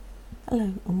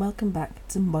Hello and welcome back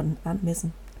to Modern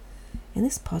Animism. In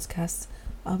this podcast,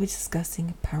 I'll be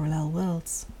discussing parallel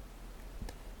worlds.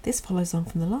 This follows on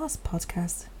from the last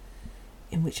podcast,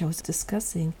 in which I was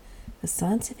discussing the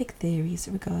scientific theories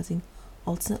regarding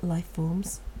alternate life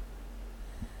forms.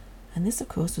 And this, of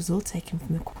course, was all taken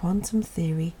from the quantum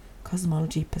theory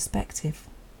cosmology perspective,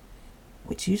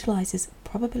 which utilises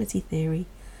probability theory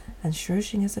and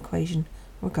Schrodinger's equation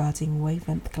regarding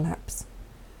wavelength collapse,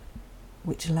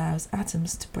 which allows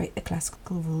atoms to break the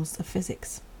classical rules of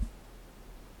physics.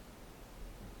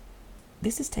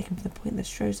 This is taken from the point that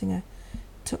Schrödinger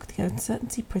took the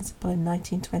uncertainty principle in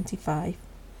 1925,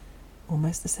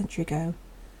 almost a century ago,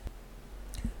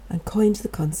 and coined the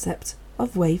concept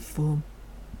of waveform.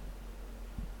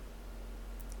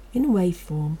 In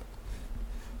waveform,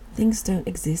 things don't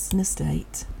exist in a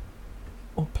state,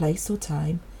 or place or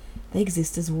time. They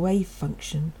exist as a wave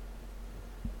function.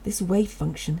 This wave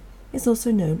function is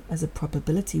also known as a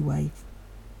probability wave.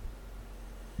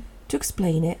 To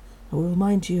explain it, I will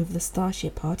remind you of the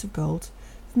starship Heart of Gold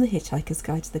from The Hitchhiker's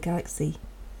Guide to the Galaxy,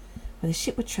 where the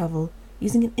ship would travel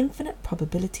using an infinite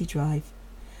probability drive,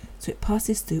 so it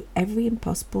passes through every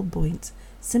impossible point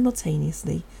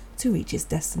simultaneously to reach its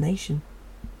destination.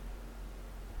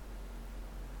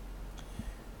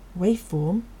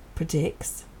 Waveform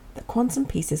predicts that quantum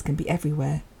pieces can be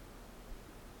everywhere,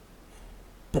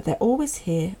 but they're always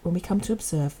here when we come to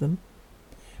observe them.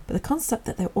 But the concept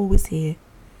that they're always here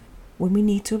when we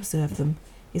need to observe them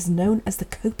is known as the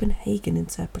Copenhagen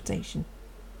interpretation.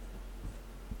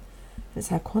 That's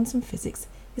how quantum physics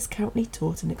is currently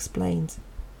taught and explained.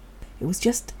 It was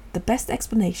just the best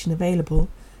explanation available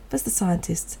for the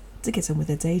scientists to get on with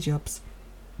their day jobs.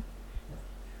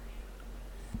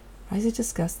 As I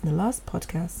discussed in the last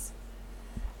podcast,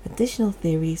 additional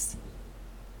theories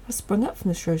have sprung up from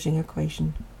the Schrödinger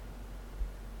equation,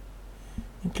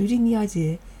 including the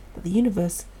idea that the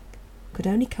universe could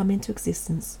only come into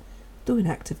existence through an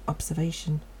act of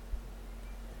observation.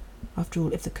 After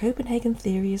all, if the Copenhagen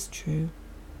theory is true,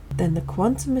 then the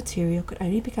quantum material could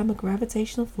only become a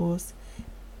gravitational force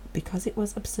because it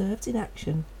was observed in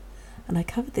action, and I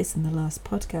covered this in the last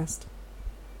podcast.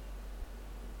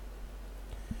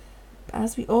 But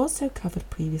as we also covered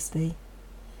previously,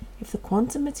 if the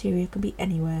quantum material can be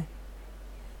anywhere,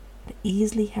 it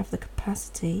easily have the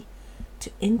capacity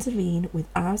to intervene with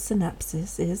our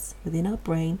synapses within our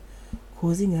brain,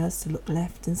 causing us to look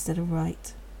left instead of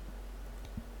right.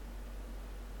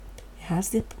 It has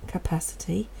the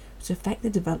capacity to affect the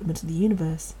development of the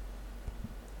universe.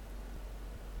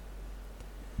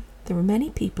 There are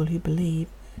many people who believe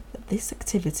that this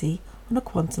activity on a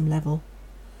quantum level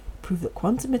prove that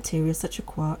quantum materials such as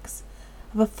quarks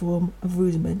have a form of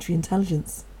rudimentary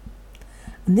intelligence,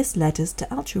 and this led us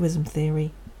to altruism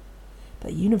theory, that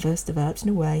the universe develops in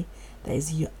a way that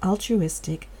is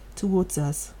altruistic towards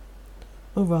us,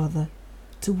 or rather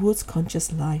towards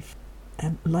conscious life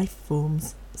and life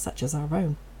forms such as our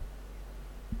own.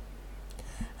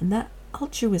 And that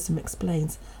altruism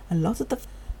explains a lot of the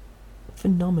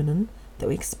phenomenon that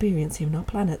we experience here on our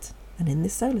planet and in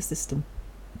this solar system.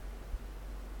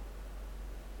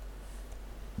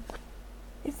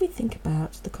 If we think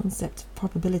about the concept of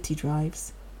probability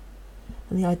drives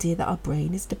and the idea that our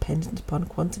brain is dependent upon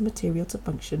quantum material to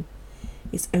function,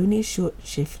 it's only a short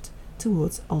shift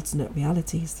towards alternate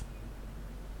realities.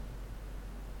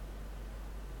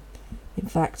 In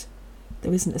fact,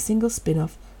 there isn't a single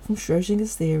spin-off from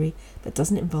Schrödinger's theory that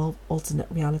doesn't involve alternate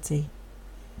reality.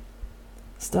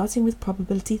 Starting with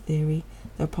probability theory,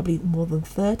 there are probably more than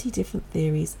 30 different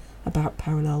theories about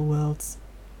parallel worlds.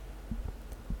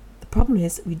 The problem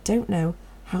is we don't know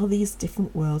how these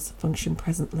different worlds function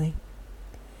presently,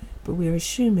 but we are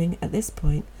assuming at this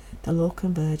point they'll all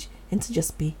converge into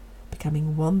just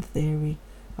becoming one theory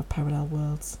of parallel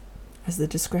worlds, as the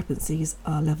discrepancies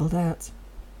are levelled out.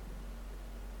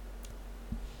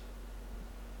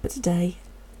 But today,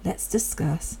 let's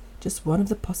discuss just one of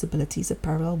the possibilities of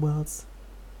parallel worlds.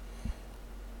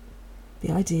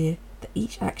 The idea that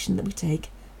each action that we take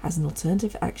has an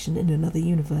alternative action in another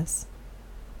universe.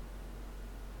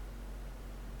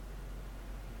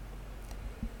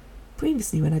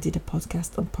 Previously, when I did a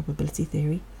podcast on probability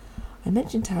theory, I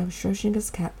mentioned how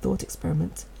Schrödinger's cat thought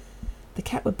experiment, the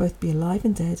cat would both be alive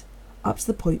and dead up to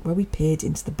the point where we peered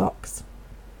into the box.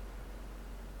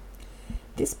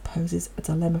 This poses a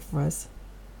dilemma for us,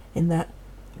 in that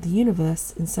the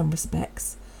universe, in some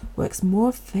respects, works more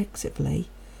effectively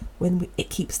when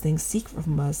it keeps things secret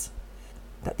from us,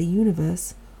 that the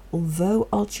universe, although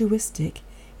altruistic,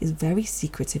 is very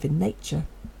secretive in nature.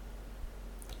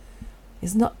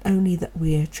 It's not only that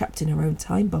we're trapped in our own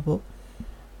time bubble,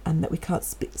 and that we can't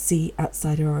see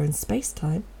outside of our own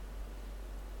space-time.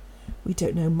 We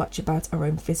don't know much about our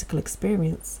own physical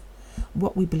experience.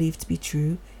 What we believe to be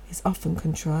true is often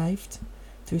contrived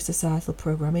through societal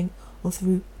programming or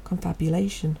through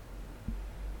confabulation.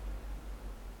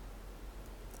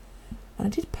 And I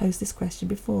did pose this question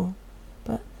before,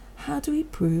 but how do we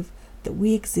prove that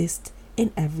we exist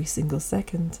in every single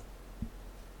second?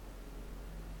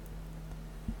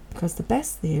 Because the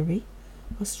best theory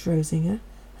of Schrödinger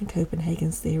and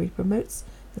Copenhagen's theory promotes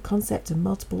the concept of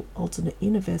multiple alternate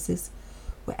universes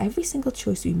where every single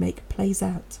choice we make plays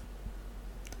out.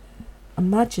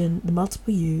 Imagine the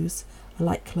multiple yous are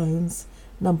like clones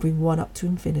numbering 1 up to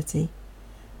infinity,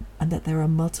 and that there are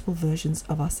multiple versions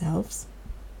of ourselves.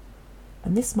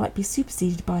 And this might be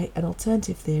superseded by an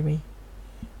alternative theory,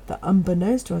 that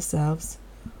unbeknownst to ourselves,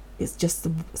 it's just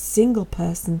the single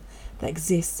person that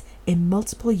exists in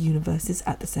multiple universes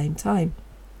at the same time.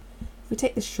 If we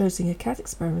take the Schrödinger cat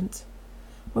experiment,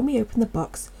 when we opened the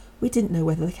box, we didn't know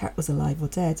whether the cat was alive or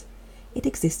dead. It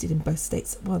existed in both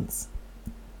states at once.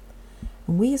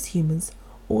 And we as humans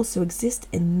also exist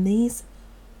in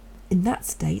that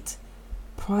state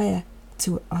prior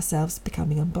to ourselves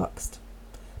becoming unboxed,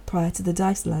 prior to the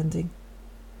dice landing.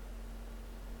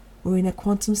 We're in a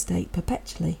quantum state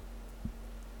perpetually,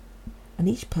 and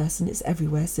each person is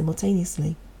everywhere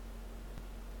simultaneously.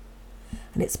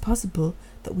 And it's possible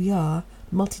that we are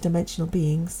multidimensional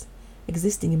beings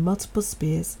existing in multiple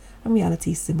spheres and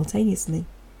realities simultaneously.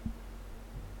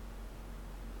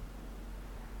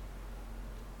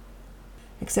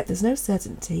 Except there's no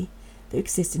certainty that we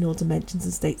exist in all dimensions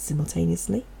and states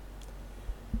simultaneously.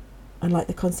 Unlike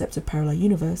the concept of parallel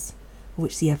universe, for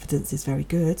which the evidence is very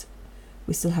good,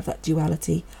 we still have that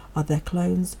duality: are there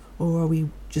clones or are we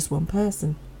just one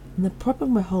person? And the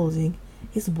problem we're holding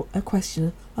is a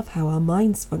question of how our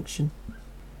minds function.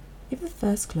 If the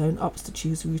first clone opts to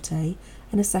choose route A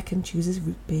and a second chooses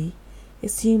route B, it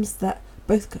assumes that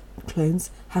both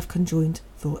clones have conjoined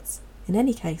thoughts in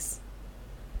any case.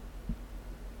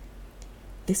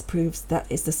 This proves that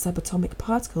it's the subatomic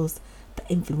particles that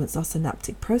influence our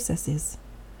synaptic processes.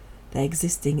 They're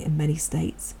existing in many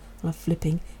states and are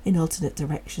flipping in alternate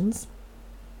directions.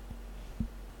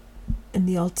 In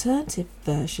the alternative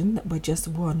version, that we're just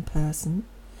one person,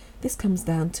 this comes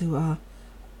down to our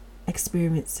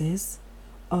experiences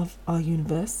of our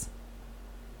universe.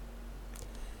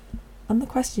 And the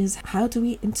question is, how do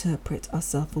we interpret our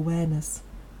self-awareness?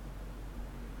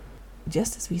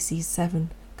 Just as we see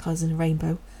 7 colours in a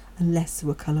rainbow unless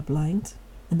we're colourblind,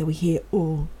 and that we hear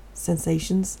all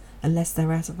sensations unless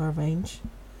they're out of our range,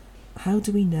 how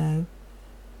do we know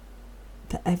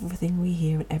that everything we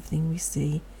hear and everything we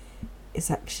see is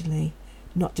actually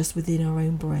not just within our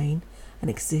own brain and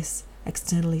exists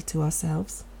externally to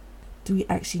ourselves? Do we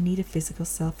actually need a physical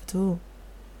self at all?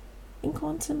 In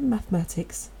quantum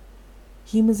mathematics,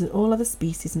 humans and all other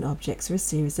species and objects are a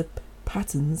series of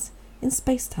patterns in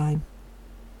space-time.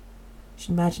 You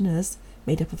should imagine us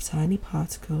made up of tiny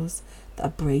particles that are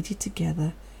braided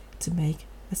together to make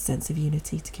a sense of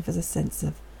unity, to give us a sense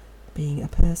of being a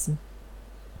person.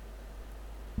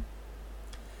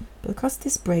 But because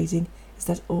this braiding is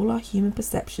that all our human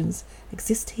perceptions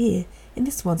exist here in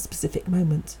this one specific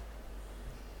moment.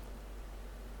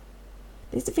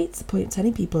 This defeats the point of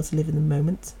telling people to live in the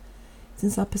moment,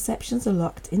 since our perceptions are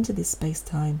locked into this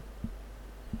space-time,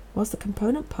 whilst the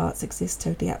component parts exist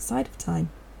totally outside of time.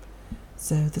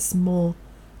 So the small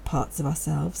parts of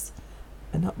ourselves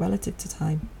are not relative to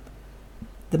time.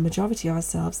 The majority of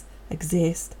ourselves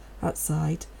exist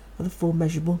outside of the 4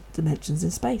 measurable dimensions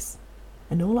in space,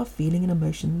 and all our feeling and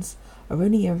emotions are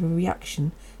only a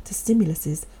reaction to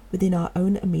stimuluses within our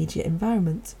own immediate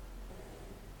environment.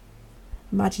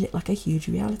 Imagine it like a huge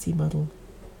reality model.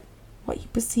 What you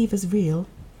perceive as real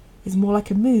is more like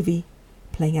a movie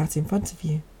playing out in front of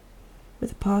you, with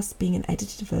the past being an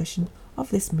edited version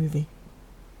of this movie.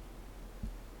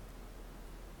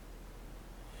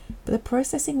 But the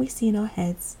processing we see in our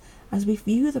heads as we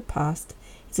view the past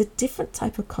is a different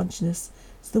type of consciousness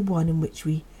to the one in which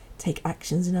we take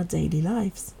actions in our daily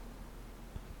lives.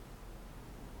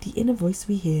 The inner voice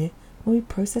we hear when we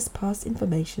process past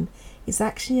information is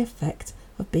actually an effect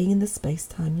of being in the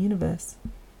space-time universe.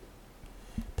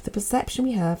 But the perception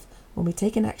we have when we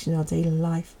take an action in our daily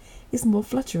life is more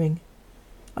fluttering,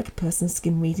 like a person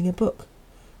skim reading a book.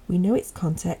 We know its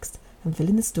context and fill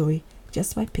in the story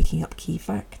just by picking up key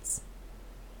facts.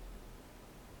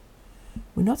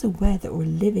 We're not aware that we're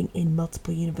living in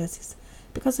multiple universes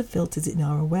because of filters in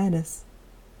our awareness.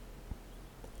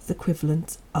 It's the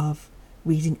equivalent of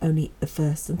reading only the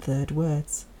first and third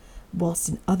words, whilst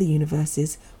in other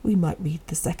universes we might read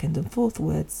the second and fourth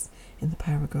words in the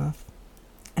paragraph.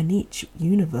 And each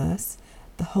universe,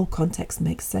 the whole context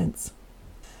makes sense.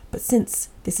 But since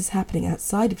this is happening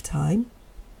outside of time,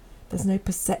 there's no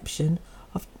perception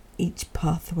of each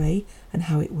pathway and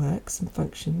how it works and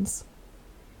functions.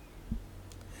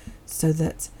 So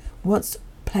that once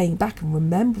playing back and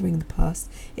remembering the past,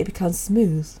 it becomes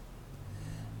smooth.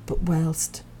 But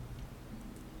whilst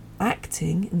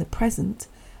acting in the present,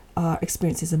 our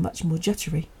experiences are much more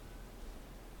juddery.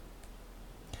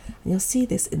 And you'll see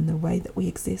this in the way that we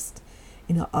exist,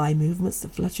 in our eye movements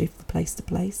that flutter from place to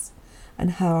place,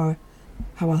 and how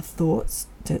our thoughts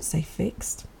don't stay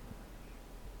fixed.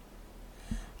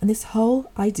 And this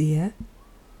whole idea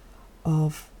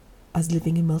of us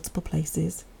living in multiple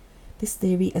places, this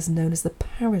theory is known as the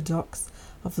paradox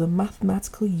of the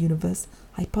mathematical universe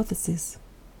hypothesis.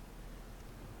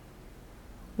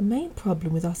 The main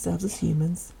problem with ourselves as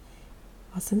humans,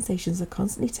 our sensations are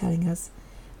constantly telling us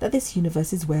that this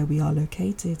universe is where we are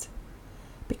located,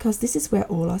 because this is where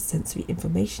all our sensory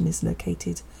information is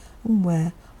located and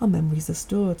where our memories are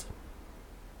stored.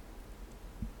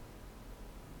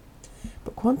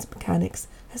 But quantum mechanics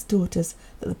has taught us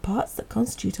that the parts that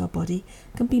constitute our body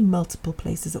can be multiple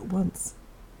places at once.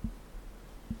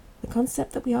 The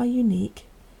concept that we are unique,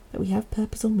 that we have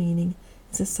purpose or meaning,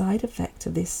 is a side effect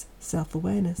of this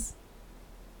self-awareness.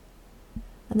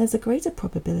 And there's a greater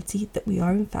probability that we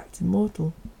are in fact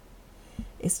immortal.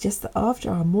 It's just that after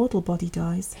our mortal body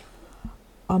dies,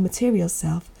 our material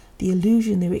self, the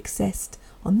illusion that we exist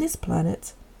on this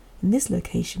planet, in this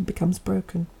location, becomes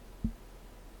broken.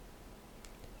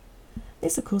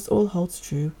 This, of course, all holds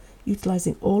true,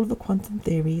 utilising all of the quantum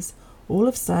theories, all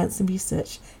of science and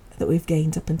research that we've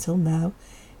gained up until now,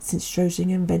 since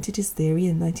Schrödinger invented his theory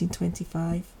in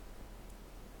 1925.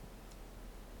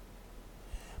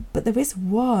 But there is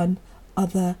one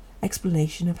other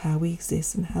explanation of how we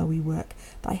exist and how we work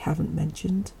that I haven't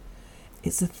mentioned.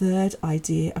 It's the third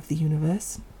idea of the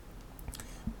universe.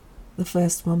 The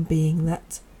first one being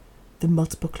that the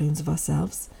multiple clones of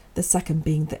ourselves. The second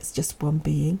being that it's just one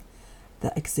being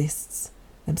that exists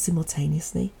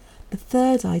simultaneously. The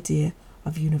third idea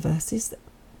of universe is that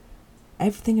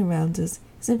everything around us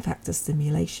is in fact a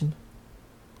simulation.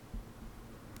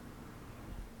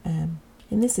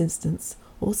 In this instance,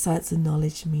 all science and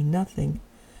knowledge mean nothing,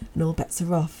 and all bets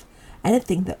are off.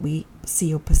 Anything that we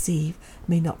see or perceive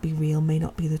may not be real, may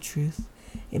not be the truth.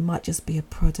 It might just be a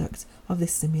product of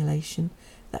this simulation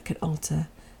that can alter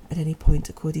at any point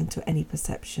according to any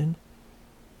perception.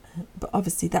 But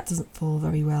obviously that doesn't fall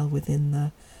very well within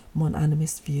the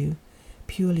mon-animist view,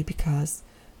 purely because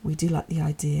we do like the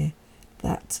idea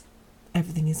that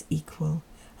everything is equal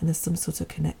and there's some sort of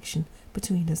connection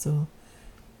between us all.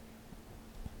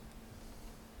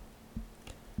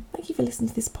 Thank you for listening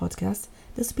to this podcast.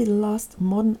 This will be the last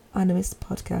modern animist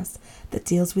podcast that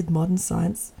deals with modern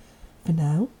science for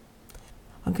now.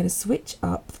 I'm going to switch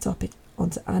up the topic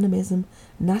onto animism,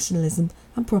 nationalism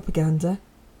and propaganda.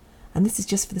 And this is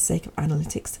just for the sake of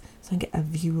analytics, so I can get a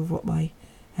view of what my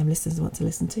listeners want to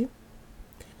listen to.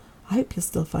 I hope you'll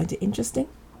still find it interesting.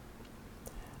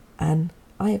 And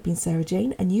I have been Sarah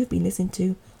Jane, and you've been listening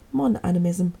to Mon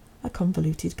Animism, a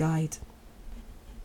Convoluted Guide.